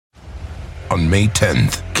on May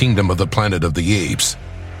 10th, Kingdom of the Planet of the Apes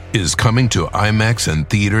is coming to IMAX and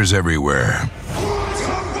theaters everywhere. What a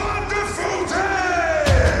wonderful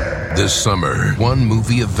day! This summer, one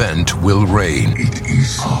movie event will reign. It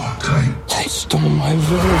is our time. They stole my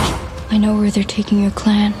village. I know where they're taking your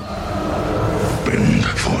clan. Bend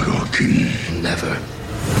for your king. Never.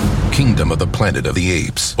 Kingdom of the Planet of the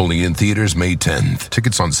Apes. Only in theaters May 10th.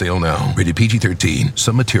 Tickets on sale now. Rated PG-13.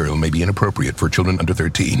 Some material may be inappropriate for children under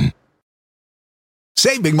 13.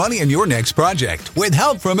 Save big money on your next project with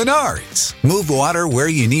help from Menards. Move water where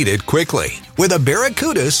you need it quickly with a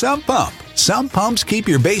Barracuda sump pump. Sump pumps keep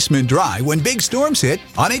your basement dry when big storms hit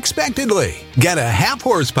unexpectedly. Get a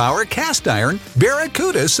half-horsepower cast iron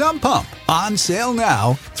Barracuda sump pump on sale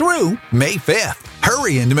now through May 5th.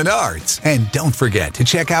 Hurry into Menards and don't forget to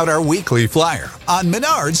check out our weekly flyer on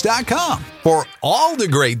Menards.com for all the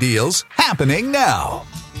great deals happening now.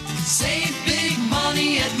 Save big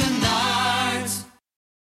money at Menards.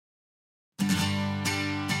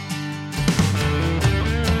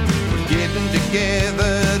 We're getting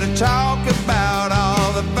together to talk about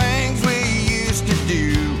all the things we used to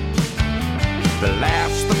do. The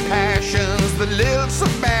laughs, the passions, the little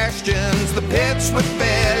Sebastians, the pits we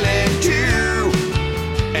fell into.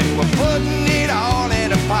 And we're putting it all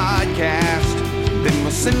in a podcast. Then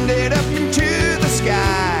we'll send it up into the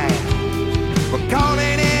sky. We're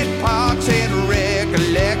calling it Parks and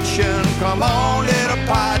Recollection. Come on, little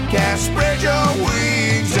podcast, spread your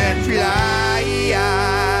wings and fly.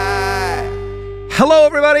 Hello,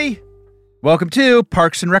 everybody. Welcome to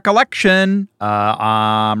Parks and Recollection.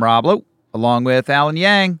 I'm Rob Lowe, along with Alan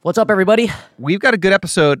Yang. What's up, everybody? We've got a good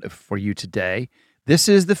episode for you today. This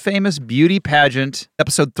is the famous beauty pageant,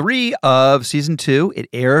 episode 3 of season 2. It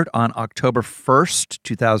aired on October 1st,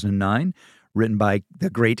 2009, written by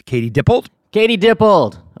the great Katie Dippold. Katie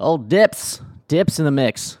Dippold. Old Dips. Dips in the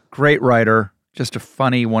mix. Great writer, just a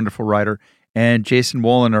funny, wonderful writer. And Jason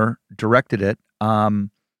Woliner directed it.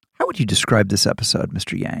 How would you describe this episode,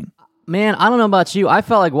 Mr. Yang? Man, I don't know about you. I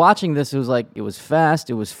felt like watching this, it was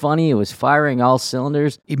fast, it was funny, it was firing all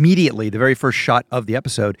cylinders. Immediately, the very first shot of the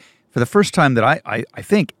episode, for the first time that I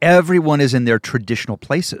think everyone is in their traditional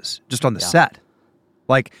places, just on the set.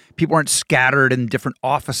 Like, people aren't scattered in different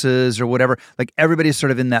offices or whatever. Like, everybody's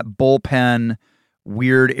sort of in that bullpen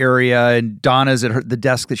weird area, and Donna's at the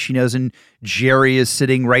desk that she knows, and Jerry is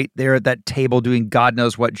sitting right there at that table doing God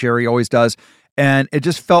knows what Jerry always does. And it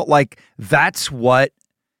just felt like that's what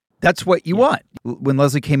you want. When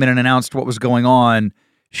Leslie came in and announced what was going on,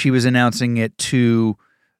 she was announcing it to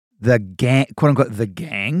the gang, quote unquote, the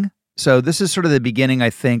gang. So this is sort of the beginning, I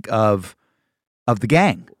think, of the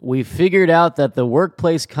gang. We figured out that the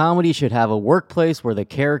workplace comedy should have a workplace where the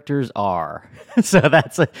characters are. So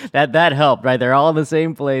that helped, right? They're all in the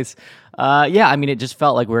same place. It just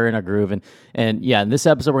felt like we were in a groove. And in this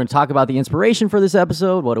episode, we're going to talk about the inspiration for this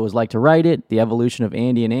episode, what it was like to write it, the evolution of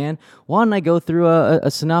Andy and Ann. Why don't I go through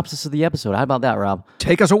a synopsis of the episode? How about that, Rob?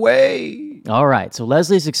 Take us away. All right. So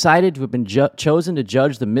Leslie's excited to have been chosen to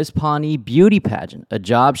judge the Miss Pawnee beauty pageant, a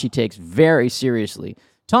job she takes very seriously.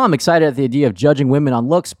 Tom, excited at the idea of judging women on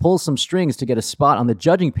looks, pulls some strings to get a spot on the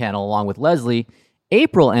judging panel along with Leslie.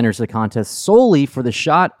 April enters the contest solely for the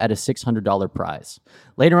shot at a $600 prize.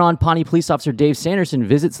 Later on, Pawnee Police Officer Dave Sanderson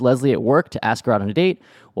visits Leslie at work to ask her out on a date.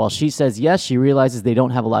 While she says yes, she realizes they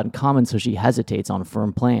don't have a lot in common, so she hesitates on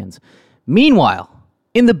firm plans. Meanwhile,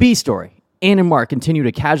 in the B story, Ann and Mark continue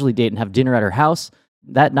to casually date and have dinner at her house.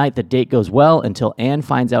 That night, the date goes well until Ann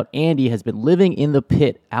finds out Andy has been living in the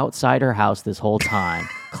pit outside her house this whole time.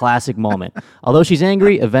 Classic moment. Although she's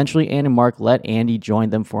angry, eventually Ann and Mark let Andy join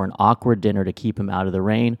them for an awkward dinner to keep him out of the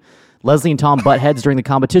rain. Leslie and Tom butt heads during the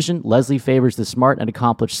competition. Leslie favors the smart and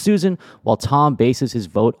accomplished Susan, while Tom bases his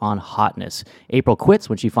vote on hotness. April quits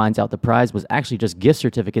when she finds out the prize was actually just gift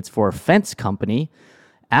certificates for a fence company.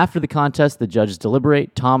 After the contest, the judges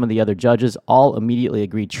deliberate. Tom and the other judges all immediately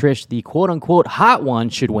agree Trish, the quote-unquote hot one,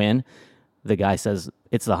 should win. The guy says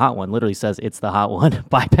it's the hot one, literally says it's the hot one,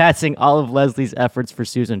 bypassing all of Leslie's efforts for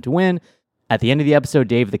Susan to win. At the end of the episode,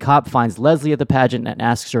 Dave the cop finds Leslie at the pageant and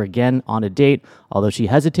asks her again on a date. Although she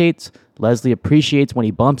hesitates, Leslie appreciates when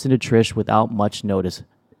he bumps into Trish without much notice,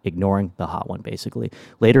 ignoring the hot one, basically.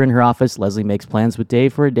 Later in her office, Leslie makes plans with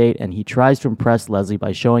Dave for a date, and he tries to impress Leslie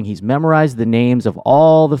by showing he's memorized the names of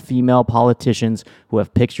all the female politicians who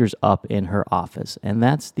have pictures up in her office. And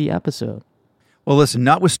that's the episode. Well, listen,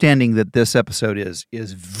 notwithstanding that this episode is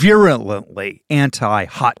virulently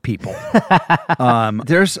anti-hot people,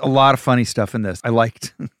 there's a lot of funny stuff in this. I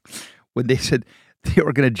liked when they said they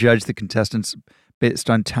were going to judge the contestants based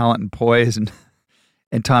on talent and poise,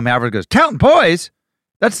 and Tom Haverford goes, "Talent and poise?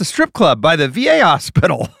 That's the strip club by the VA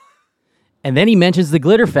hospital." And then he mentions the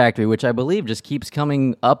Glitter Factory, which I believe just keeps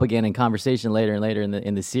coming up again in conversation later and later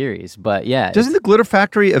in the series. But yeah. Doesn't the Glitter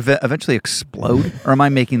Factory eventually explode? Or am I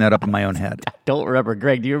making that up in my own head? I don't remember.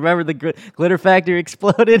 Greg, do you remember the Glitter Factory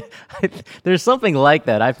exploded? There's something like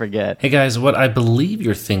that. I forget. Hey guys, what I believe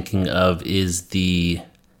you're thinking of is the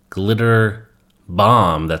glitter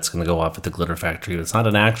bomb that's going to go off at the Glitter Factory. It's not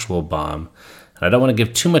an actual bomb. And I don't want to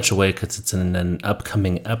give too much away because it's in an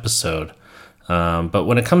upcoming episode. But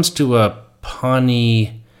when it comes to a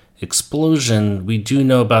Pawnee explosion, we do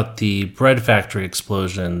know about the bread factory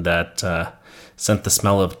explosion that sent the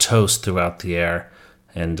smell of toast throughout the air,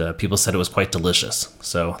 and people said it was quite delicious.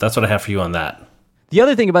 So that's what I have for you on that. The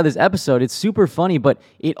other thing about this episode, it's super funny, but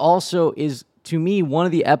it also is, to me, one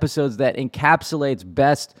of the episodes that encapsulates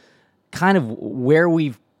best kind of where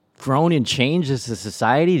we've grown and changed as a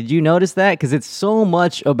society. Did you notice that? Because it's so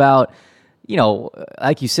much about, you know,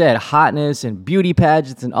 like you said, hotness and beauty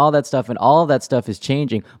pageants and all that stuff, and all of that stuff is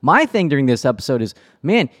changing. My thing during this episode is,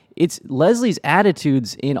 man, it's Leslie's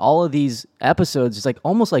attitudes in all of these episodes. It's like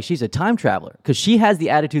almost like she's a time traveler because she has the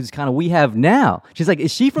attitudes kind of we have now. She's like,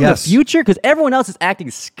 is she from the future? Because everyone else is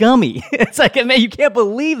acting scummy. It's like, man, you can't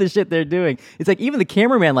believe the shit they're doing. It's like even the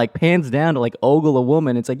cameraman like pans down to like ogle a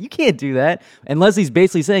woman. It's like, you can't do that. And Leslie's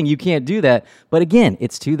basically saying you can't do that. But again,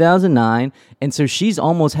 it's 2009. And so she's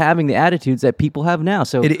almost having the attitudes that people have now.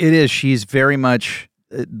 So it is. She's very much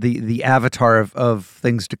the avatar of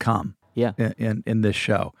things to come. Yeah. In this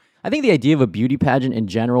show. I think the idea of a beauty pageant in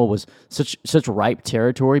general was such ripe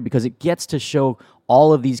territory because it gets to show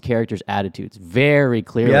all of these characters' attitudes very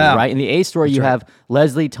clearly, right? In the A story, you have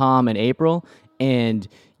Leslie, Tom, and April, and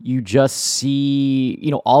you just see,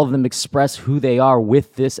 you know, all of them express who they are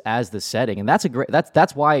with this as the setting. And that's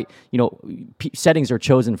that's why, you know, settings are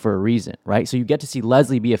chosen for a reason, right? So you get to see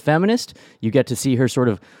Leslie be a feminist, you get to see her sort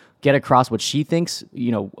of get across what she thinks,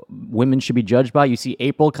 you know, women should be judged by. You see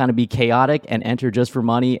April kind of be chaotic and enter just for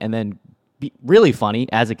money, and then be really funny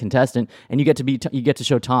as a contestant. And you get to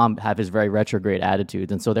show Tom have his very retrograde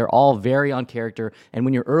attitudes, and so they're all very on character. And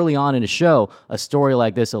when you're early on in a show, a story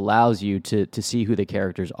like this allows you to see who the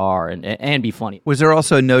characters are and be funny. Was there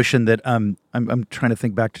also a notion that I'm trying to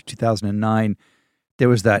think back to 2009? There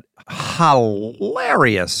was that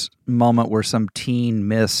hilarious moment where some teen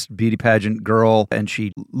Miss beauty pageant girl, and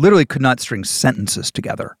she literally could not string sentences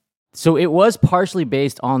together. So it was partially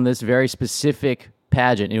based on this very specific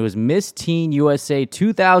pageant. It was Miss Teen USA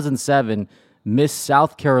 2007, Miss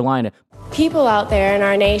South Carolina. People out there in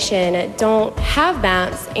our nation don't have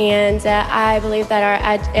maps, and I believe that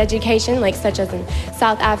our education, like such as in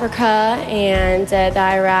South Africa and the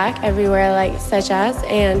Iraq, everywhere like such as,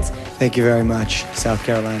 and thank you very much, South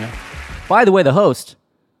Carolina. By the way, the host,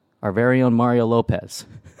 our very own Mario Lopez.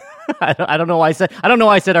 I don't know why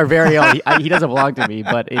I said our very own. He doesn't belong to me,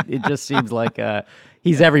 but it just seems like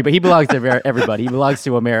he's everybody. He belongs to everybody. He belongs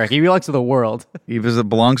to America. He belongs to the world. He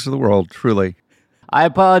belongs to the world, truly. I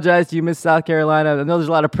apologize to you, Miss South Carolina. I know there's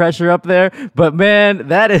a lot of pressure up there, but man,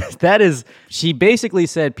 that is. She basically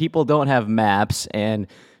said people don't have maps, and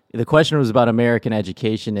the question was about American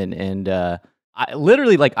education, and I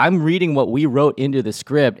literally, like, I'm reading what we wrote into the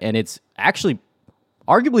script, and it's actually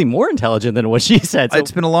arguably more intelligent than what she said. So,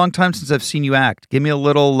 it's been a long time since I've seen you act. Give me a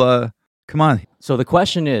little. Come on. So the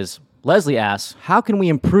question is, Leslie asks, how can we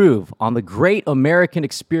improve on the great American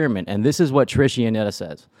experiment? And this is what Trish Iannetta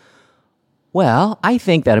says. Well, I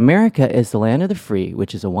think that America is the land of the free,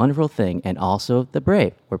 which is a wonderful thing, and also the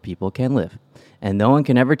brave, where people can live. And no one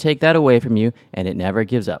can ever take that away from you, and it never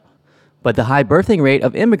gives up. But the high birthing rate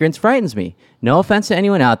of immigrants frightens me. No offense to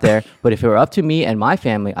anyone out there, but if it were up to me and my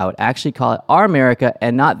family, I would actually call it our America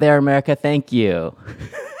and not their America. Thank you.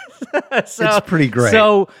 So, it's pretty great.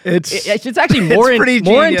 So it's actually more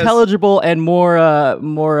intelligible and more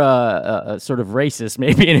sort of racist,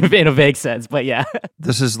 maybe in a vague sense. But yeah,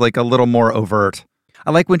 this is like a little more overt.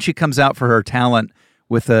 I like when she comes out for her talent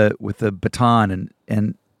with a baton,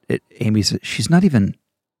 and Amy says she's not even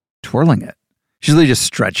twirling it. She's really just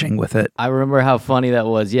stretching with it. I remember how funny that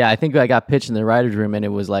was. Yeah, I think I got pitched in the writer's room, and it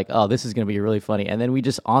was like, oh, this is going to be really funny. And then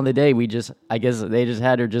on the day, I guess they just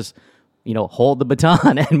had her just, you know, hold the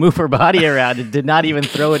baton and move her body around and did not even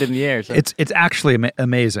throw it in the air. So. It's actually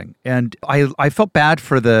amazing. And I felt bad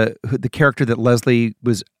for the character that Leslie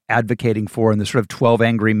was advocating for in the sort of 12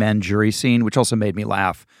 Angry Men jury scene, which also made me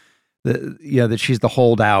laugh. That she's the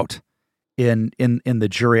holdout in the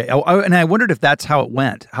jury. And I wondered if that's how it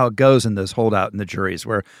went, how it goes in this holdout in the juries,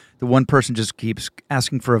 where the one person just keeps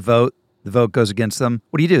asking for a vote, the vote goes against them.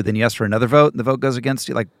 What do you do? Then you ask for another vote, and the vote goes against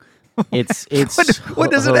you? Like, It's what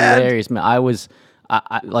does it hilarious, man.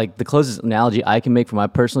 I like the closest analogy I can make from my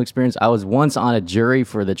personal experience. I was once on a jury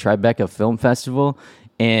for the Tribeca Film Festival,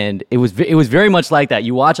 and it was very much like that.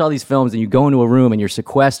 You watch all these films, and you go into a room, and you're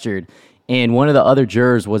sequestered. And one of the other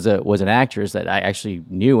jurors was an actress that I actually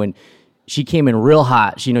knew, and she came in real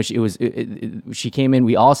hot. She came in.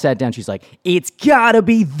 We all sat down. She's like, "It's gotta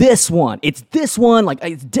be this one. It's this one. Like,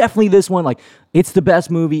 it's definitely this one. Like, it's the best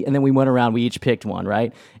movie." And then we went around. We each picked one,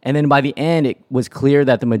 right? And then by the end, it was clear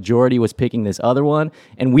that the majority was picking this other one.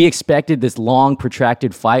 And we expected this long,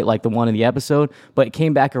 protracted fight like the one in the episode. But it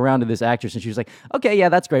came back around to this actress, and she was like, "Okay, yeah,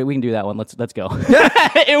 that's great. We can do that one. Let's go."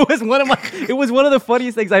 It was one of the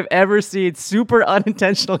funniest things I've ever seen. Super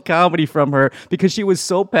unintentional comedy from her because she was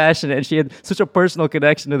so passionate and she had such a personal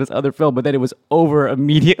connection to this other film. But then it was over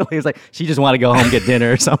immediately. It was like she just wanted to go home and get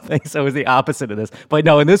dinner or something. So it was the opposite of this. But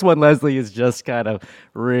no, in this one, Leslie is just kind of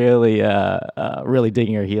really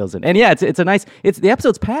digging her heels in. And yeah, it's a nice. The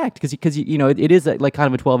episode's packed because it is like kind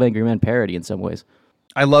of a 12 Angry Men parody in some ways.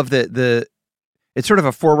 I love that it's sort of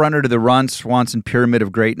a forerunner to the Ron Swanson Pyramid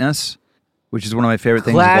of Greatness, which is one of my favorite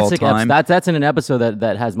things of all time. That's in an episode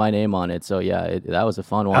that has my name on it. So yeah, that was a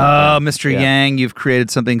fun one. Oh, Mr. Yang, you've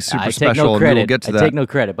created something super special. And we'll get to that. I take no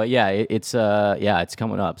credit, but yeah, it's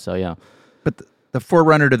coming up. So yeah. But the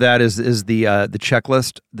forerunner to that is the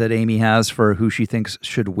checklist that Amy has for who she thinks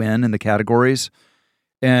should win in the categories.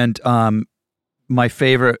 And my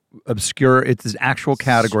favorite obscure, it's an actual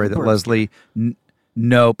category that Leslie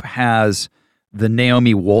Knope has. The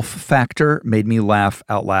Naomi Wolf factor made me laugh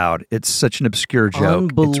out loud. It's such an obscure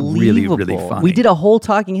joke. It's really, really funny. We did a whole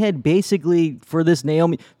talking head basically for this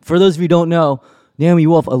Naomi. For those of you who don't know, Naomi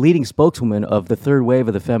Wolf, a leading spokeswoman of the third wave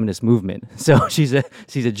of the feminist movement. So she's a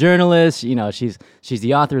journalist. She's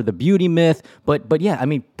the author of The Beauty Myth. But yeah, I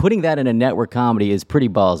mean, putting that in a network comedy is pretty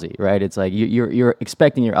ballsy, right? It's like you're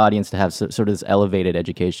expecting your audience to have sort of this elevated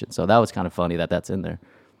education. So that was kind of funny that that's in there.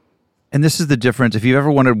 And this is the difference. If you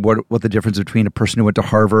ever wondered what the difference between a person who went to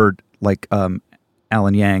Harvard, like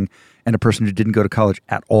Alan Yang, and a person who didn't go to college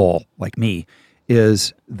at all, like me,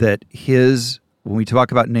 is that when we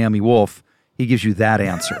talk about Naomi Wolf, he gives you that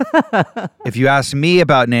answer. If you ask me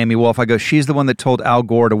about Naomi Wolf, I go, she's the one that told Al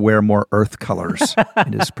Gore to wear more earth colors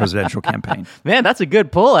in his presidential campaign. Man, that's a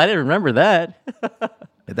good pull. I didn't remember that.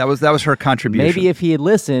 That was her contribution. Maybe if he had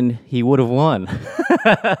listened, he would have won.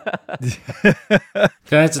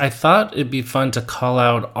 Guys, I thought it'd be fun to call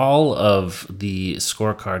out all of the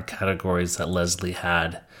scorecard categories that Leslie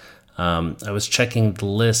had. I was checking the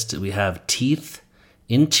list. We have teeth,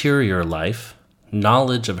 interior life,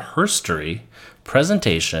 knowledge of herstory,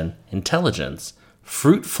 presentation, intelligence,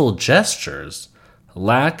 fruitful gestures,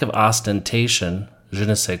 lack of ostentation, je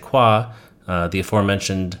ne sais quoi, the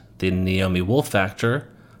aforementioned the Naomi Wolf factor,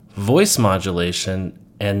 voice modulation,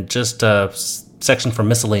 and just a section for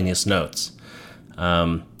miscellaneous notes.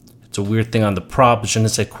 It's a weird thing on the prop. Je ne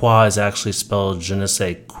sais quoi is actually spelled je ne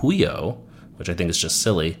sais quio, which I think is just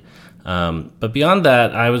silly. But beyond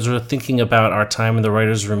that, I was thinking about our time in the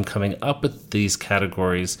writer's room coming up with these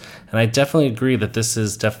categories, and I definitely agree that this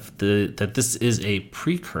is a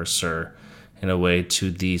precursor, in a way,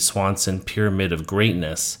 to the Swanson Pyramid of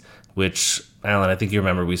Greatness, which, Alan, I think you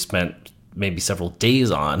remember we spent maybe several days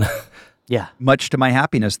on. Yeah. Much to my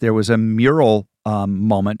happiness, there was a mural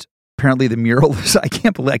moment. Apparently the mural is, I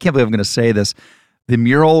can't believe I'm going to say this. The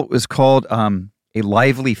mural was called A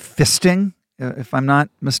Lively Fisting, if I'm not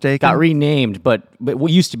mistaken. Got renamed, but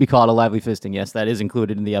what used to be called A Lively Fisting. Yes, that is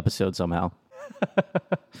included in the episode somehow.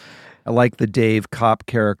 I like the Dave Kopp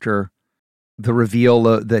character, the reveal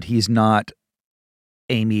that he's not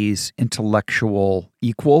Amy's intellectual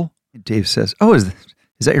equal. Dave says, "Oh, is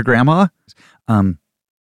that your grandma?"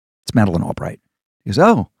 It's Madeleine Albright. He goes,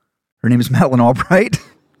 "Oh, her name is Madeleine Albright."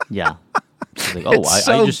 Yeah. Like,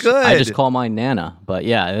 I just call mine Nana. But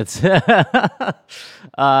yeah, it's yeah.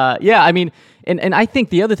 I mean, and I think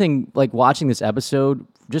the other thing, like watching this episode,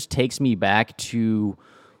 just takes me back to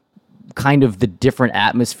kind of the different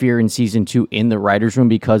atmosphere in season 2 in the writer's room,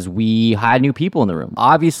 because we had new people in the room.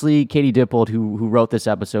 Obviously, Katie Dippold, who wrote this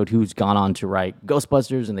episode, who's gone on to write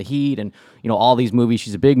Ghostbusters and The Heat and, all these movies.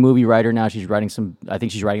 She's a big movie writer now. She's writing I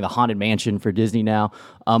think she's writing The Haunted Mansion for Disney now.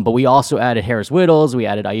 But we also added Harris Whittles. We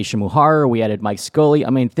added Aisha Muharrar. We added Mike Scully. I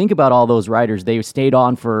mean, think about all those writers. They stayed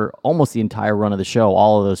on for almost the entire run of the show,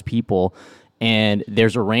 all of those people. And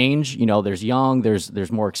there's a range, there's young,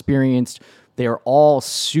 there's more experienced. They're all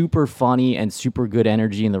super funny and super good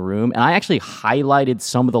energy in the room. And I actually highlighted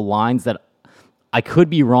some of the lines that I could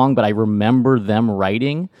be wrong, but I remember them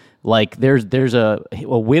writing Like there's a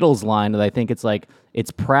Whittles line that I think it's like, it's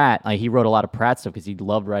Pratt. He wrote a lot of Pratt stuff because he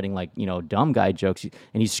loved writing like, dumb guy jokes.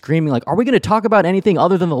 And he's screaming like, are we going to talk about anything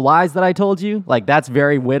other than the lies that I told you? Like that's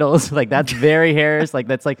very Whittles. Like that's very Harris. Like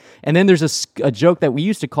that's like, and then there's a joke that we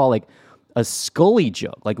used to call like a Scully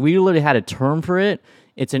joke. Like we literally had a term for it.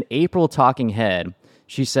 It's an April talking head.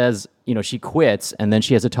 She says, she quits, and then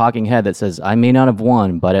she has a talking head that says, I may not have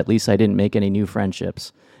won, but at least I didn't make any new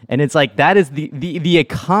friendships. And it's like, that is the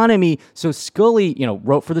economy. So Scully,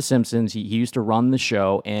 wrote for The Simpsons. He used to run the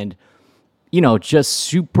show, and, just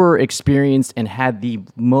super experienced and had the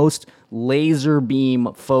most laser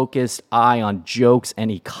beam focused eye on jokes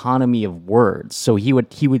and economy of words. So he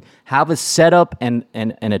would have a setup and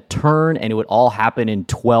a turn, and it would all happen in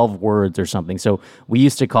 12 words or something. So we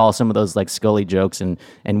used to call some of those like Scully jokes, and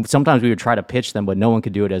sometimes we would try to pitch them, but no one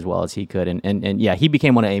could do it as well as he could. And yeah, he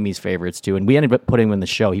became one of Amy's favorites too. And we ended up putting him in the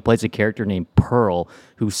show. He plays a character named Pearl,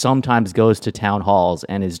 who sometimes goes to town halls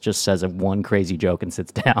and just says one crazy joke and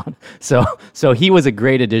sits down. So he was a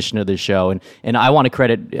great addition to the show. And I want to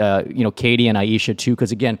credit, Katie and Aisha too,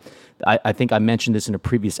 because again, I think I mentioned this in a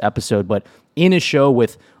previous episode, but in a show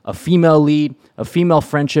with a female lead, a female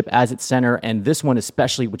friendship as its center, and this one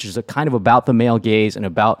especially, which is a kind of about the male gaze and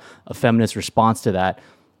about a feminist response to that,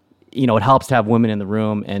 it helps to have women in the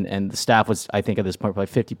room, and the staff was, I think at this point,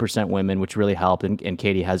 probably 50% women, which really helped, and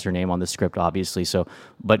Katie has her name on the script, obviously. So,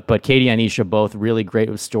 but Katie and Aisha both really great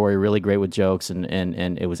with story, really great with jokes, and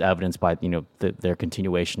it was evidenced by, their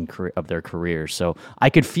continuation of their careers. So I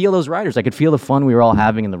could feel those writers. I could feel the fun we were all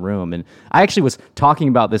having in the room. And I actually was talking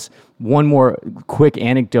about this, one more quick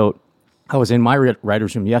anecdote. I was in my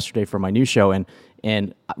writer's room yesterday for my new show,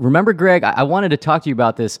 and remember, Greg, I wanted to talk to you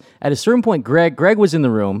about this. At a certain point, Greg was in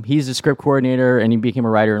the room. He's a script coordinator, and he became a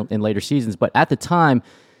writer in later seasons. But at the time,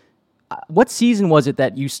 what season was it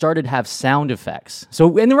that you started to have sound effects?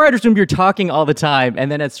 So in the writer's room, you're talking all the time,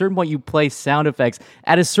 and then at a certain point, you play sound effects.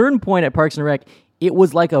 At a certain point at Parks and Rec, it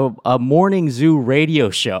was like a morning zoo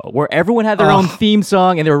radio show where everyone had their own theme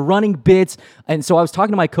song and they were running bits. And so I was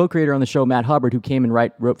talking to my co-creator on the show, Matt Hubbard, who came and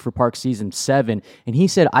wrote for Parks season 7. And he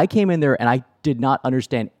said, I came in there and I did not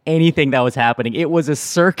understand anything that was happening. It was a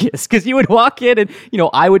circus because you would walk in and,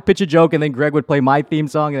 I would pitch a joke and then Greg would play my theme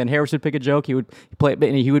song and then Harris would pick a joke. He would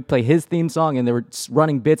play his theme song and they were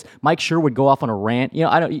running bits. Mike Schur would go off on a rant.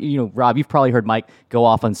 Rob, you've probably heard Mike go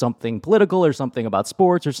off on something political or something about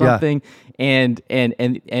sports or something. Yeah.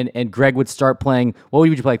 And Greg would start playing, what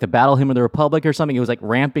would you play, like the Battle Hymn of the Republic or something? It was like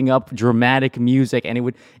ramping up dramatic music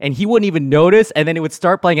and he wouldn't even notice, and then it would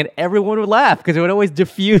start playing and everyone would laugh because it would always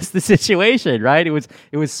diffuse the situation. Right? It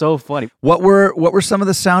was so funny. What were some of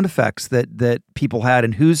the sound effects that people had,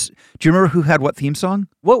 and do you remember who had what theme song?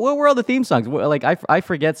 What were all the theme songs? Like I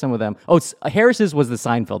forget some of them. Oh, Harris's was the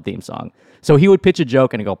Seinfeld theme song. So he would pitch a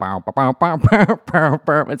joke and he'd go, bow, bow, bow, bow, bow,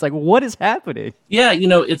 bow. It's like, what is happening? Yeah,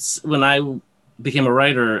 it's when I became a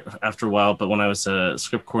writer after a while, but when I was a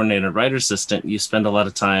script coordinator and writer assistant, you spend a lot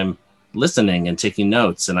of time listening and taking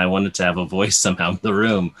notes, and I wanted to have a voice somehow in the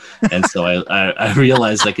room, and so I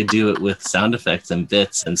realized I could do it with sound effects and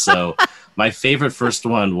bits. And so my favorite first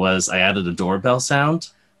one was I added a doorbell sound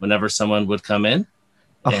whenever someone would come in,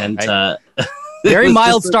 and right. Very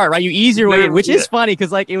mild start, right? You ease your way in, which is funny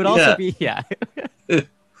because like it would also be but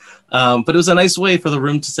it was a nice way for the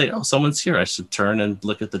room to say, oh, someone's here, I should turn and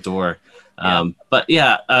look at the door. But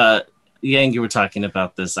Yang, you were talking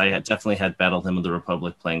about this. I definitely had Battle Hymn of the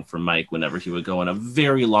Republic playing for Mike whenever he would go on a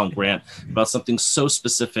very long rant about something so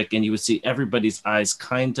specific, and you would see everybody's eyes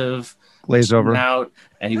kind of glaze over out,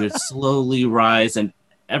 and he would slowly rise, and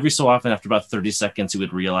every so often, after about 30 seconds, he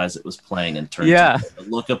would realize it was playing and turn to a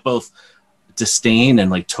look of both disdain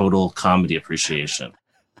and like total comedy appreciation.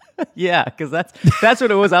 Yeah, because that's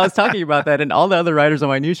what it was. I was talking about that, and all the other writers on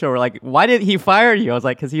my new show were like, "Why did he fire you?" I was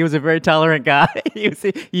like, "Because he was a very tolerant guy.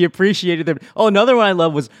 he appreciated them." Oh, another one I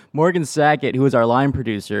love was Morgan Sackett, who was our line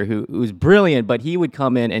producer, who was brilliant. But he would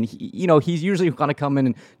come in, and he's usually going to come in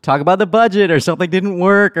and talk about the budget or something didn't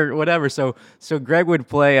work or whatever. So Greg would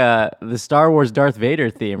play the Star Wars Darth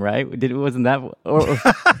Vader theme, right? Wasn't that?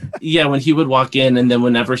 Yeah, when he would walk in, and then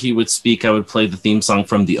whenever he would speak, I would play the theme song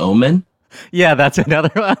from The Omen. Yeah, that's another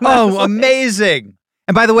one. Oh, amazing.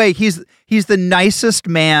 And by the way, he's the nicest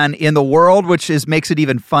man in the world, which makes it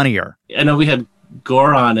even funnier. I know we had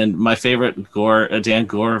Gore on, and my favorite Dan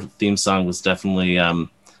Gore theme song was definitely it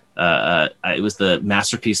was the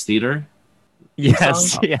Masterpiece Theater.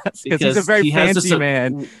 Yes, because he's a very fancy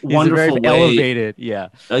man. He's very elevated. Yeah.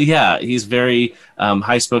 He's very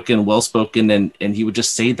high-spoken, well-spoken, and he would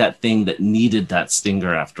just say that thing that needed that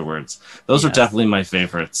stinger afterwards. Those are definitely my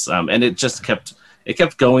favorites. And it just kept it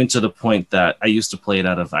kept going to the point that I used to play it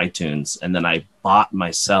out of iTunes, and then I bought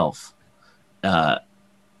myself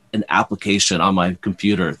an application on my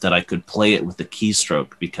computer that I could play it with the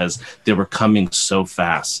keystroke because they were coming so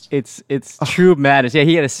fast. It's true madness. Yeah,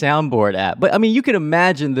 he had a soundboard app, but I mean, you can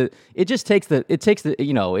imagine that it just takes the it takes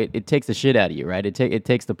the shit out of you, right? It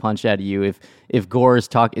takes the punch out of you if Gore's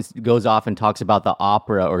goes off and talks about the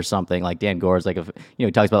opera or something, like Dan Gore's like, if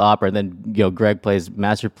he talks about the opera, and then Greg plays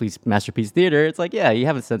Masterpiece Theater. It's like, yeah, you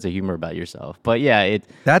have a sense of humor about yourself, but yeah,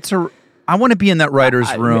 I want to be in that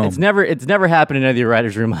writer's room. It's never happened in any of the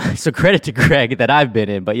writer's room. So credit to Greg that I've been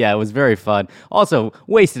in. But yeah, it was very fun. Also,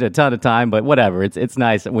 wasted a ton of time, but whatever. It's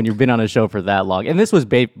nice when you've been on a show for that long. And this was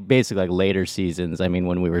basically like later seasons. I mean,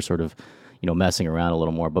 when we were sort of messing around a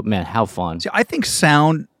little more. But man, how fun! See, I think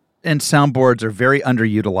sound and soundboards are very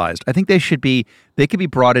underutilized. I think they could be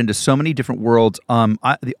brought into so many different worlds.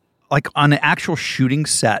 Like on an actual shooting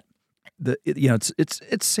set,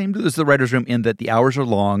 it's same as the writer's room in that the hours are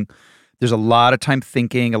long. There's a lot of time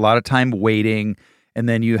thinking, a lot of time waiting, and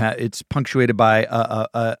then it's punctuated by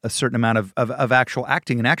a certain amount of actual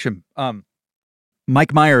acting and action.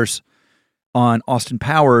 Mike Myers on Austin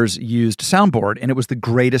Powers used soundboard, and it was the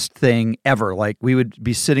greatest thing ever. Like, we would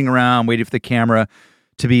be sitting around waiting for the camera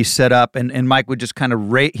to be set up, and Mike would just kind of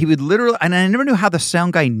he would literally, and I never knew how the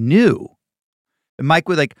sound guy knew. And Mike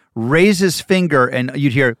would like raise his finger, and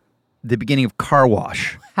you'd hear the beginning of Car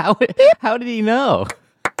Wash. How did he know?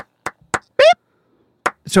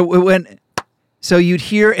 So you'd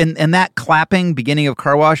hear, and that clapping beginning of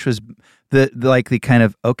Car Wash was the kind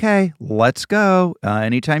of, okay, let's go.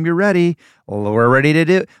 Anytime you're ready, we're ready to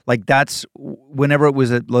do. Like, that's whenever it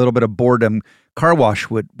was a little bit of boredom, Car Wash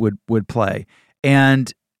would play,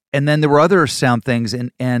 and then there were other sound things,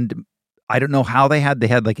 and I don't know how they had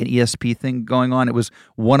like an ESP thing going on. It was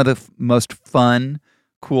one of the most fun,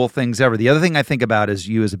 cool things ever. The other thing I think about is,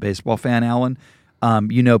 you as a baseball fan, Alan,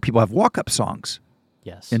 people have walk-up songs.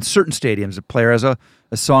 Yes. In certain stadiums, a player has a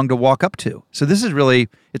song to walk up to. So this is really,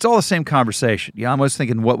 it's all the same conversation. Yeah, I'm always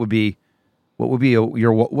thinking, what would be your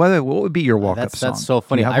walk-up song? That's so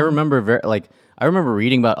funny. I remember I remember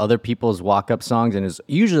reading about other people's walk-up songs, and it's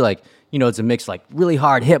usually like, it's a mix like really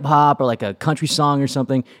hard hip hop or like a country song or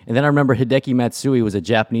something. And then I remember Hideki Matsui was a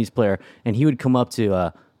Japanese player, and he would come up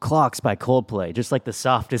to Clocks by Coldplay, just like the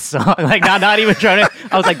softest song, like not even trying to.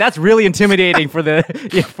 I was like, that's really intimidating for the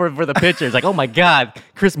for the pitchers. Like, oh my God,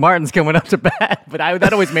 Chris Martin's coming up to bat. But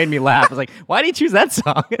that always made me laugh. I was like, why did you choose that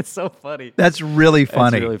song? It's so funny. That's really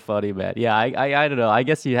funny. It's really funny, man. Yeah, I don't know. I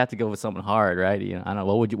guess you have to go with something hard, right? I don't know.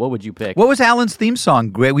 What would you pick? What was Alan's theme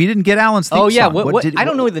song? We didn't get Alan's theme song. Oh yeah, I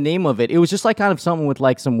don't know the name of it. It was just like kind of something with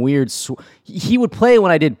like some weird. He would play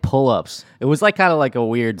when I did pull-ups. It was like kind of like a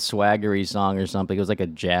weird swaggery song or something. It was like a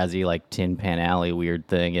jazzy, like Tin Pan Alley weird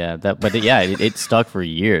thing. Yeah, it stuck for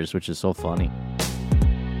years, which is so funny.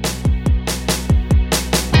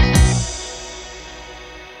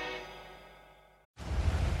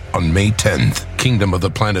 On May 10th, Kingdom of the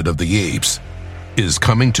Planet of the Apes is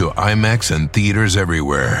coming to IMAX and theaters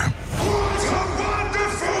everywhere.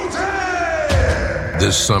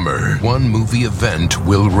 This summer, one movie event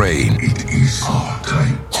will reign. It is our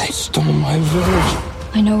time. They stole my village.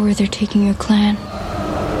 I know where they're taking your clan.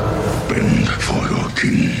 Bend for your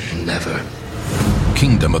king. Never.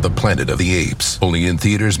 Kingdom of the Planet of the Apes. Only in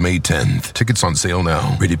theaters May 10th. Tickets on sale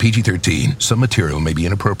now. Rated PG-13. Some material may be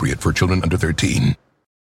inappropriate for children under 13.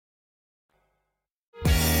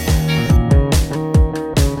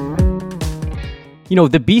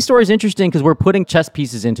 The B story is interesting because we're putting chess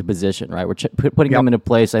pieces into position, right? We're putting them into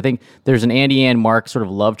place. I think there's an Andy and Mark sort of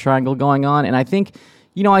love triangle going on, and I think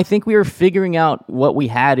we were figuring out what we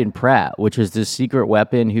had in Pratt, which is this secret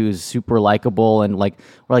weapon who's super likable, and we're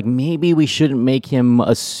like, maybe we shouldn't make him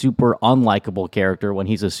a super unlikable character when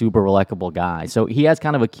he's a super likable guy. So he has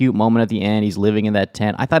kind of a cute moment at the end. He's living in that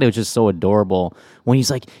tent. I thought it was just so adorable when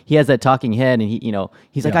he's like, he has that talking head, and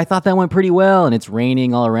he's like, I thought that went pretty well, and it's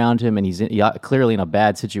raining all around him, and he's clearly in a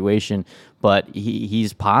bad situation, but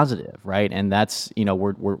he's positive, right? And that's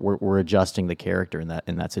we're adjusting the character in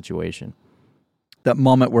that situation. That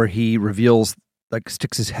moment where he reveals, like,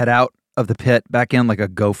 sticks his head out of the pit back in like a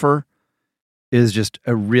gopher is just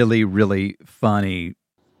a really, really funny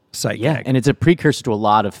sight gag. And it's a precursor to a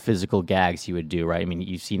lot of physical gags he would do, right? I mean,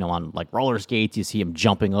 you've seen him on like roller skates, you see him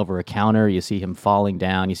jumping over a counter, you see him falling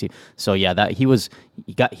down, he does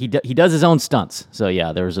his own stunts. So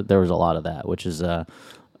yeah, there was a lot of that, which is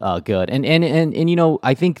good. And you know,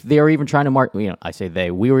 I think they were even trying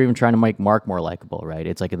to we were even trying to make Mark more likable, right?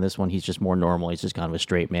 It's like in this one, he's just more normal. He's just kind of a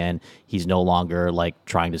straight man. He's no longer like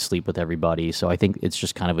trying to sleep with everybody. So I think it's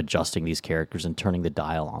just kind of adjusting these characters and turning the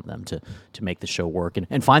dial on them to make the show work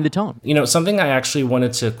and find the tone. You know, something I actually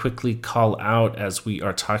wanted to quickly call out as we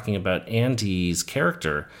are talking about Andy's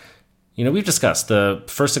character. You know, we've discussed the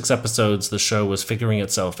first 6 episodes, the show was figuring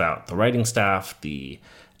itself out. The writing staff, the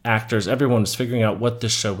actors, everyone was figuring out what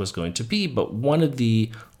this show was going to be. But one of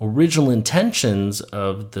the original intentions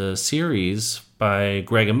of the series by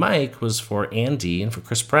Greg and Mike was for Andy and for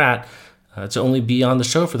Chris Pratt to only be on the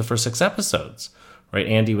show for the first 6 episodes, right?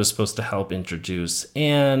 Andy was supposed to help introduce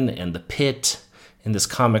Anne and the Pit in this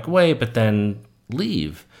comic way, but then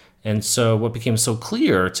leave. And so what became so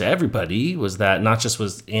clear to everybody was that not just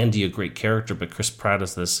was Andy a great character, but Chris Pratt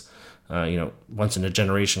is this,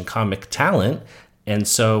 once-in-a-generation comic talent. And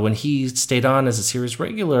so when he stayed on as a series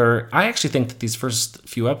regular, I actually think that these first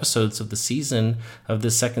few episodes of the season, of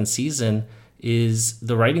this second season, is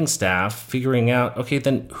the writing staff figuring out, okay,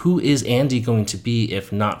 then who is Andy going to be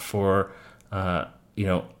if not for, a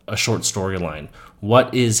short storyline?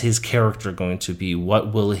 What is his character going to be?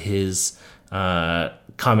 What will his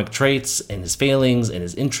comic traits and his failings and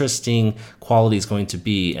his interesting qualities going to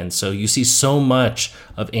be? And so you see so much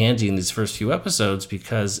of Andy in these first few episodes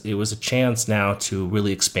because it was a chance now to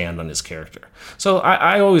really expand on his character. So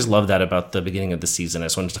I always love that about the beginning of the season. I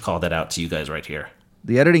just wanted to call that out to you guys right here.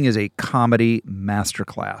 The editing is a comedy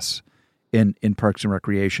masterclass in Parks and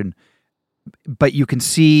Recreation. But you can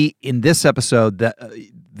see in this episode that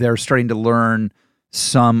they're starting to learn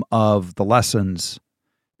some of the lessons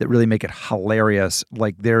that really make it hilarious.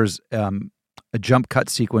 Like there's a jump cut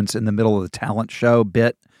sequence in the middle of the talent show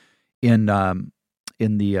bit in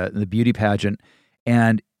the beauty pageant.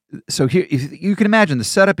 And so here, if you can imagine, the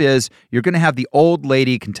setup is you're going to have the old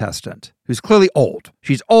lady contestant who's clearly old.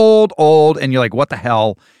 She's old, and you're like, what the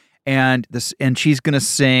hell? And she's going to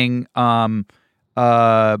sing the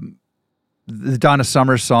Donna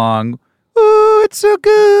Summer song. Oh, it's so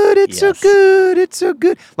good. It's so good. It's so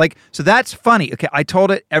good. Like, so that's funny. Okay, I told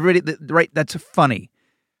it, everybody, right, that's funny.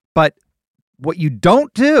 But what you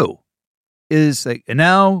don't do is like, and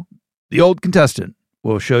now the old contestant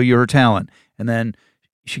will show you her talent. And then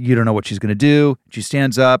you don't know what she's going to do. She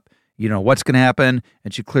stands up, you don't know what's going to happen,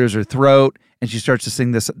 and she clears her throat, and she starts to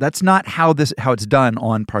sing this. That's not how it's done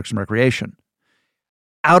on Parks and Recreation.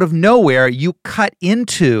 Out of nowhere, you cut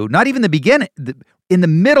into, not even the beginning, in the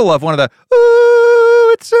middle of one of the,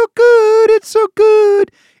 oh, it's so good, it's so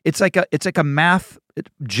good. It's like a math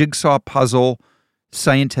jigsaw puzzle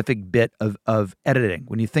scientific bit of editing.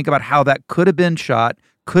 When you think about how that could have been shot,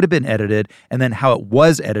 could have been edited, and then how it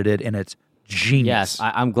was edited, and it's genius. Yes,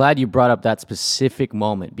 I'm glad you brought up that specific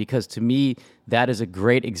moment because to me, that is a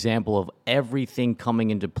great example of everything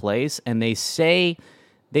coming into place. And they say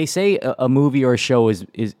a movie or a show is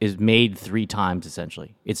made 3 times,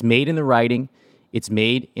 essentially. It's made in the writing, it's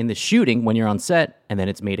made in the shooting when you're on set, and then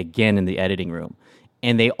it's made again in the editing room.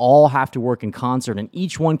 And they all have to work in concert, and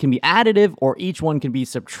each one can be additive or each one can be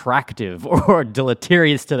subtractive or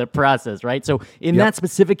deleterious to the process, right? So in that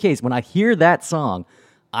specific case, when I hear that song,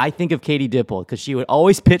 I think of Katie Dippold because she would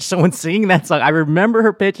always pitch someone singing that song. I remember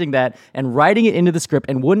her pitching that and writing it into the script.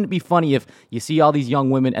 And wouldn't it be funny if you see all these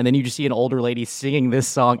young women and then you just see an older lady singing this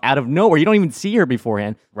song out of nowhere? You don't even see her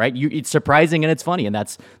beforehand, right? It's surprising and it's funny, and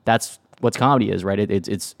that's what comedy is, right?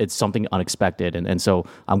 It's something unexpected, and so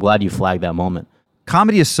I'm glad you flagged that moment.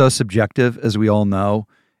 Comedy is so subjective, as we all know,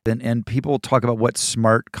 and people talk about what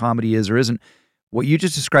smart comedy is or isn't. What you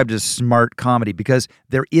just described is smart comedy because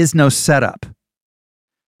there is no setup.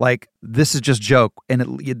 Like, this is just joke,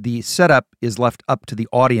 and the setup is left up to the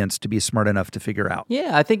audience to be smart enough to figure out.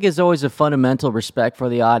 Yeah, I think there's always a fundamental respect for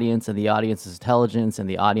the audience and the audience's intelligence and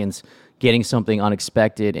the audience getting something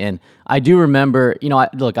unexpected. And I do remember,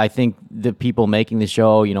 I think the people making the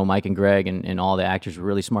show, Mike and Greg and all the actors were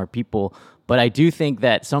really smart people, but I do think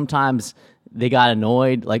that sometimes they got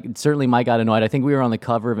annoyed. Like, certainly Mike got annoyed. I think we were on the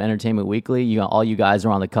cover of Entertainment Weekly. All you guys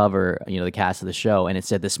were on the cover, the cast of the show, and it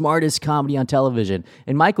said the smartest comedy on television.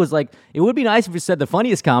 And Mike was like, it would be nice if it said the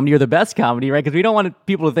funniest comedy or the best comedy, right? Because we don't want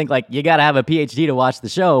people to think like you got to have a PhD to watch the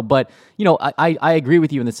show. But, I agree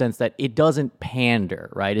with you in the sense that it doesn't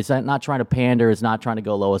pander, right? It's not trying to pander. It's not trying to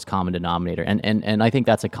go lowest common denominator. And I think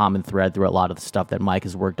that's a common thread through a lot of the stuff that Mike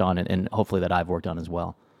has worked on and hopefully that I've worked on as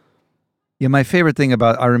well. Yeah, my favorite thing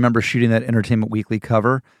about, I remember shooting that Entertainment Weekly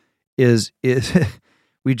cover is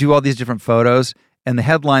we do all these different photos, and the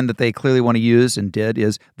headline that they clearly want to use and did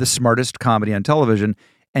is the smartest comedy on television,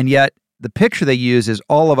 and yet the picture they use is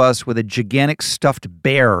all of us with a gigantic stuffed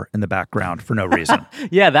bear in the background for no reason.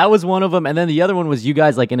 Yeah, that was one of them. And then the other one was you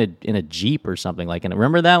guys like in a Jeep or something. Like, and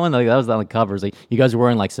remember that one? Like that was on the covers. Like you guys were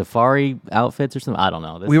wearing like safari outfits or something. I don't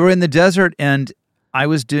know. We were in the desert, and I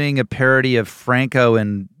was doing a parody of Franco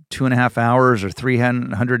in 2.5 hours or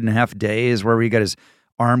 300.5 days, where he got his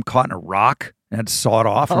arm caught in a rock and had to saw it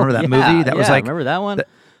off. Remember that movie? That was like, remember that one?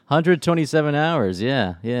 127 hours.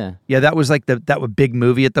 Yeah. That was like that was big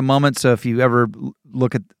movie at the moment. So if you ever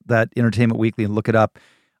look at that Entertainment Weekly and look it up,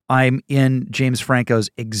 I'm in James Franco's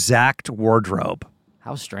exact wardrobe.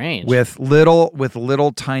 How strange. With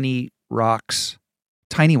little tiny rocks,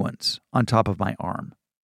 tiny ones on top of my arm.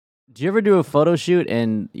 Do you ever do a photo shoot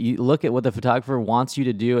and you look at what the photographer wants you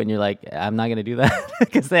to do and you're like, I'm not going to do that?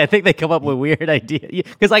 Because I think they come up with weird ideas.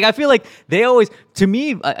 Because like I feel like they always, to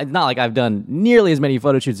me, it's not like I've done nearly as many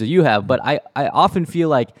photo shoots as you have, but I often feel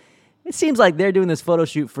like it seems like they're doing this photo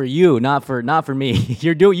shoot for you, not for me.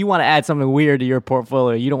 You want to add something weird to your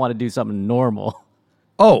portfolio. You don't want to do something normal.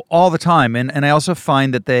 Oh, all the time. And I also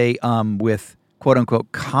find that they, with quote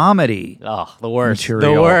unquote comedy. Oh, the worst.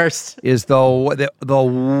 Material the worst is the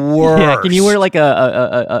worst. Yeah, can you wear like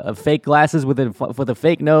a fake glasses with a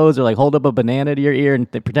fake nose, or like hold up a banana to your ear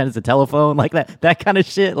and pretend it's a telephone, like that kind of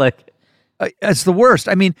shit? Like, it's the worst.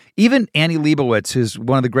 I mean, even Annie Leibovitz, who's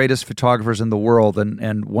one of the greatest photographers in the world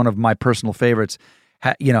and one of my personal favorites,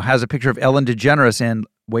 has a picture of Ellen DeGeneres in,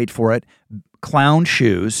 wait for it, clown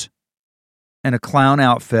shoes and a clown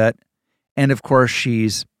outfit, and of course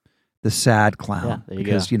she's the sad clown,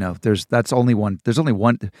 because there's only one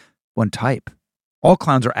type. All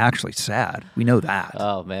clowns are actually sad. We know that.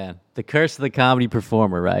 Oh man, the curse of the comedy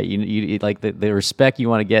performer, right? You like the respect you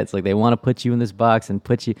want to get. It's like they want to put you in this box and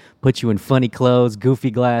put you in funny clothes, goofy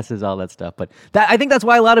glasses, all that stuff. But I think that's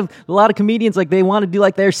why a lot of comedians, like, they want to do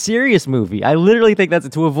like their serious movie. I literally think that's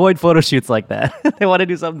to avoid photo shoots like that. They want to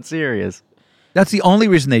do something serious. That's the only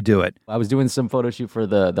reason they do it. I was doing some photo shoot for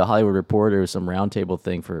the Hollywood Reporter, some roundtable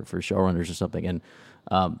thing for showrunners or something, and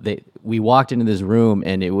we walked into this room,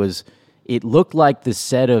 and it looked like the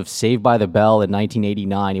set of Saved by the Bell in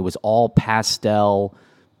 1989. It was all pastel,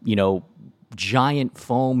 giant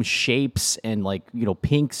foam shapes and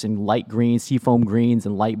pinks and light greens, seafoam greens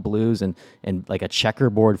and light blues, and like a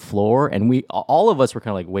checkerboard floor. And all of us were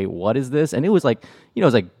kind of like, wait, what is this? And it was like, it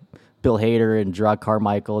was like Bill Hader and Gerard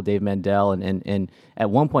Carmichael, Dave Mandel, and at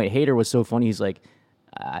one point Hader was so funny. He's like,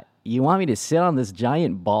 "You want me to sit on this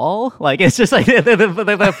giant ball?" Like, it's just like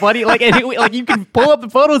the funny, like, and like you can pull up the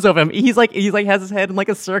photos of him. He's like has his head in like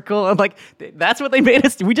a circle, and like that's what they made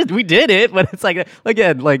us. We did it, but it's like,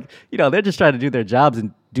 again, like, they're just trying to do their jobs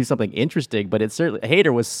and do something interesting. But it's certainly,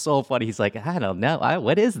 Hader was so funny. He's like, I don't know,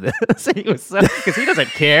 what is this? He was so, because he doesn't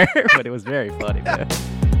care, but it was very funny, man.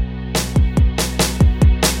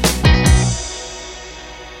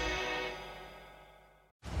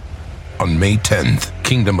 On May 10th,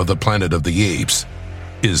 Kingdom of the Planet of the Apes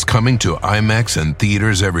is coming to IMAX and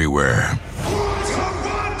theaters everywhere. What a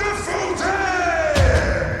wonderful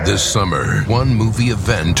day! This summer, one movie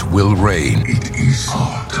event will reign. It is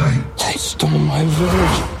our time. They stole my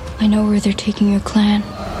village. I know where they're taking your clan.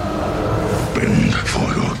 Bend for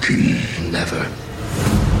your king. Never.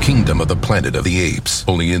 Kingdom of the Planet of the Apes.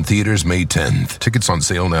 Only in theaters May 10th. Tickets on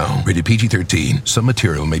sale now. Rated PG-13. Some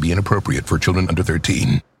material may be inappropriate for children under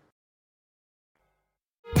 13.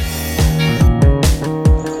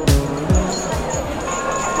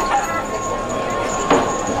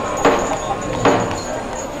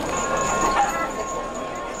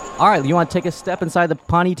 All right, you want to take a step inside the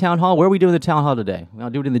Pawnee Town Hall? Where are we doing the Town Hall today? You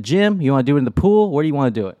want to do it in the gym? You want to do it in the pool? Where do you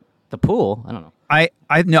want to do it? The pool? I don't know.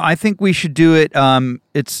 I think we should do it.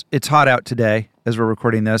 It's hot out today as we're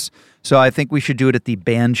recording this, so I think we should do it at the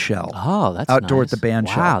band shell. Oh, that's outdoor nice. At the band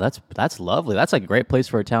shell. Wow, that's lovely. That's like a great place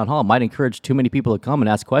for a town hall. Might encourage too many people to come and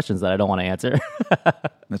ask questions that I don't want to answer.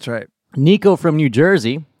 That's right. Nico from New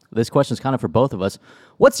Jersey. This question is kind of for both of us.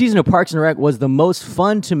 What season of Parks and Rec was the most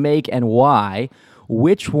fun to make and why?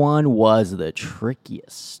 Which one was the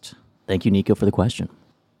trickiest? Thank you, Nico, for the question.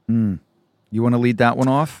 You want to lead that one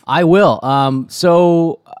off? I will.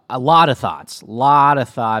 So a lot of thoughts. For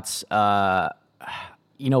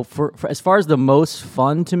as far as the most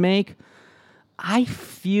fun to make, I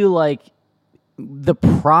feel like the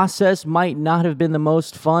process might not have been the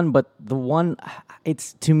most fun, but the one,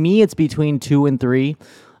 to me, it's between 2 and 3,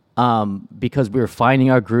 because we were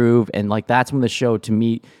finding our groove, and like that's when the show, to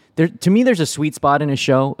me, there's a sweet spot in a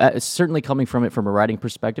show. Certainly coming from it from a writing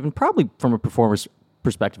perspective, and probably from a performer's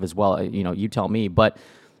perspective as well. You tell me. But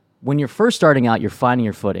when you're first starting out, you're finding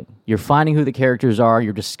your footing. You're finding who the characters are.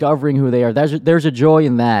 You're discovering who they are. There's a joy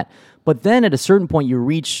in that. But then at a certain point, you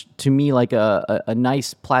reach, to me, like a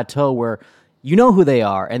nice plateau where you know who they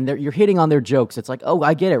are, and you're hitting on their jokes. It's like, oh,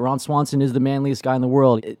 I get it. Ron Swanson is the manliest guy in the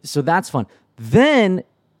world. So that's fun. Then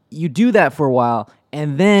you do that for a while,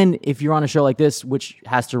 and then if you're on a show like this, which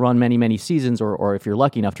has to run many, many seasons, or if you're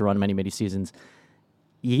lucky enough to run many, many seasons,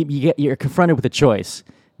 you're confronted with a choice.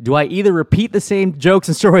 Do I either repeat the same jokes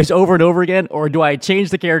and stories over and over again, or do I change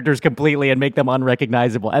the characters completely and make them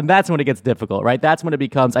unrecognizable? And that's when it gets difficult, right? That's when it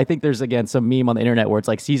becomes, I think there's, again, some meme on the internet where it's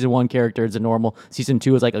like season 1 characters are normal, season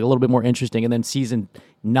 2 is like a little bit more interesting, and then season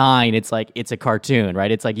 9, it's like, it's a cartoon,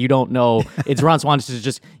 right? It's like, you don't know, it's Ron Swanson is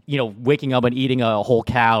just, waking up and eating a whole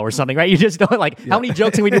cow or something, right? You just don't, like, how many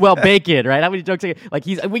jokes can we do about bacon, right? How many jokes, like,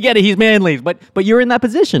 we get it, he's manly, but you're in that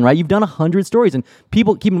position, right? You've done 100 stories, and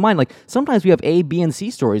people, keep in mind, like, sometimes we have A, B, and C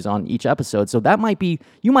stories on each episode, so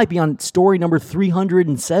you might be on story number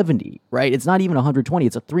 370, right? It's not even 120,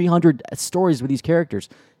 it's 300 stories with these characters.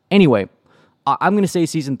 Anyway, I'm going to say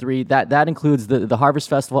season 3. That includes the Harvest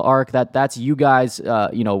Festival arc. That's you guys,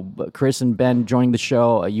 Chris and Ben joining the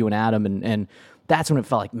show, you and Adam, and that's when it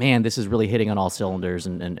felt like, man, this is really hitting on all cylinders.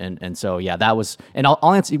 And so yeah, that was. And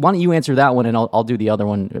I'll answer. Why don't you answer that one, and I'll do the other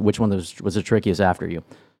one. Which one was the trickiest after you?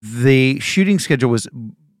 The shooting schedule was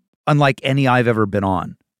unlike any I've ever been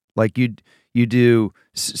on. Like you do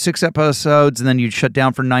 6 episodes, and then you'd shut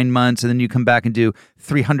down for 9 months, and then you come back and do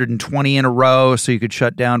 320 in a row, so you could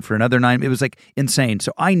shut down for another 9. It was like insane.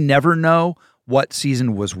 So I never know what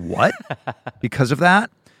season was what because of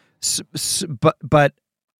that. But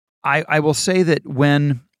I will say that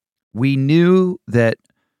when we knew that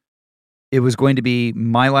it was going to be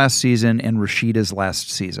my last season and Rashida's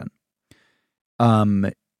last season,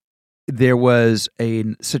 there was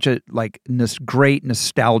such a great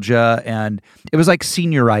nostalgia, and it was like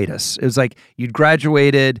senioritis. It was like you'd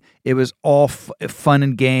graduated, it was all fun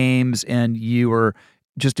and games, and you were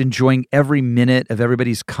just enjoying every minute of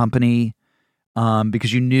everybody's company,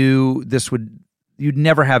 because you knew you'd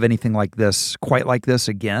never have anything like this, quite like this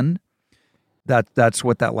again. That's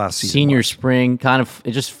what that last season Senior was. spring, kind of,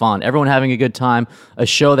 it's just fun. Everyone having a good time, a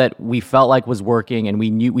show that we felt like was working, and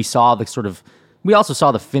we saw the sort of. We also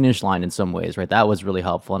saw the finish line in some ways, right? That was really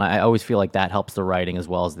helpful, and I always feel like that helps the writing as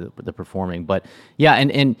well as the performing. But yeah,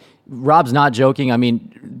 and Rob's not joking. I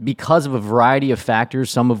mean, because of a variety of factors,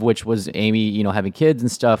 some of which was Amy, having kids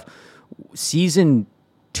and stuff, season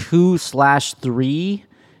 2/3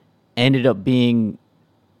 ended up being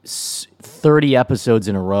 30 episodes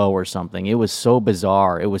in a row or something. It was so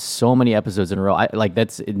bizarre. It was so many episodes in a row.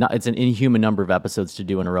 It's an inhuman number of episodes to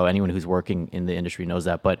do in a row. Anyone who's working in the industry knows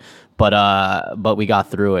that. But we got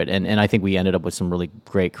through it, and I think we ended up with some really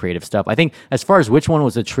great creative stuff. I think as far as which one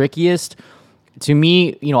was the trickiest, to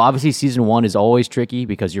me, obviously season 1 is always tricky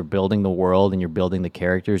because you're building the world and you're building the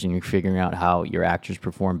characters and you're figuring out how your actors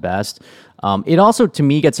perform best. It also, to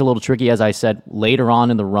me, gets a little tricky, as I said, later on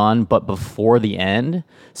in the run, but before the end.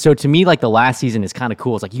 So to me, like, the last season is kind of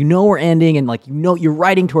cool. It's like, we're ending, and like, you're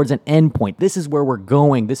writing towards an end point. This is where we're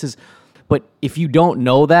going. But if you don't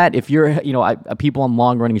know that, if you're, people on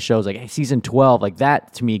long-running shows, like, hey, season 12, like,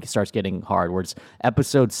 that, to me, starts getting hard, where it's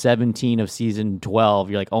episode 17 of season 12,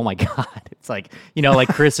 you're like, oh, my God. It's like, like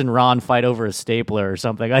Chris and Ron fight over a stapler or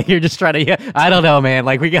something. Like, you're just trying to, I don't know, man.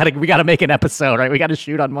 Like, we gotta make an episode, right? We got to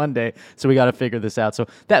shoot on Monday, so we got to figure this out. So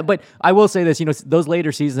but I will say this, those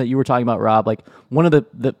later seasons that you were talking about, Rob, like, one of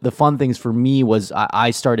the fun things for me was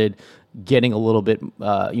I started getting a little bit,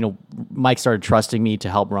 Mike started trusting me to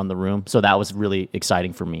help run the room. So that was really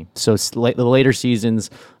exciting for me. So the later seasons,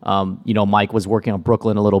 Mike was working on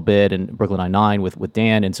Brooklyn a little bit, and Brooklyn Nine-Nine with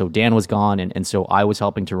Dan. And so Dan was gone. And so I was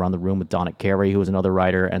helping to run the room with Donna Carey, who was another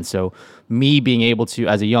writer. And so me being able to,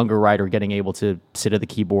 as a younger writer, getting able to sit at the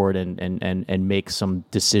keyboard and make some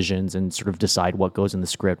decisions and sort of decide what goes in the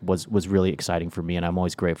script was really exciting for me. And I'm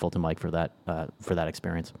always grateful to Mike for that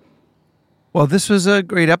experience. Well, this was a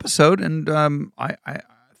great episode, and I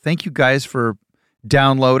thank you guys for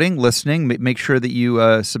downloading, listening. Make sure that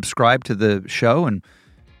you subscribe to the show, and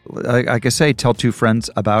like I say, tell 2 friends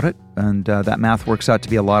about it, and that math works out to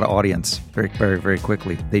be a lot of audience very, very, very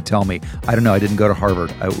quickly. They tell me. I don't know. I didn't go to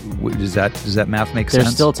Harvard. Does that math make sense?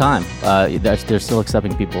 There's still time. They're still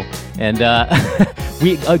accepting people, and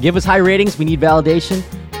we give us high ratings. We need validation.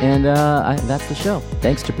 And that's the show.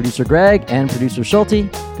 Thanks to producer Greg and producer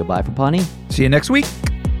Schulte. Goodbye from Pawnee. See you next week.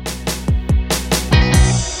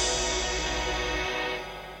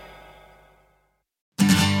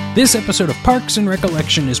 This episode of Parks and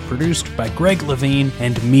Recollection is produced by Greg Levine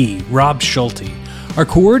and me, Rob Schulte. Our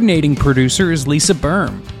coordinating producer is Lisa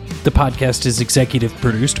Berm. The podcast is executive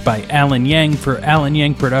produced by Alan Yang for Alan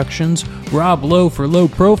Yang Productions, Rob Lowe for Low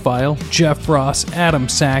Profile, Jeff Ross, Adam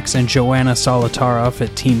Sachs, and Joanna Solitaroff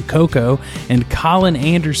at Team Coco, and Colin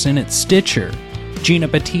Anderson at Stitcher. Gina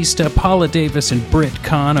Batista, Paula Davis, and Britt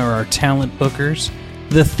Kahn are our talent bookers.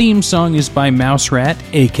 The theme song is by Mouse Rat,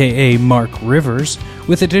 aka Mark Rivers,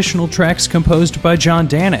 with additional tracks composed by John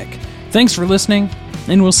Danik. Thanks for listening,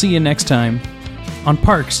 and we'll see you next time on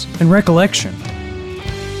Parks and Recollection.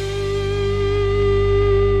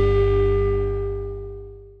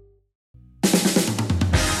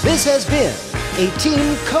 This has been a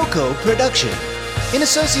Team Coco production in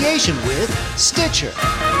association with Stitcher.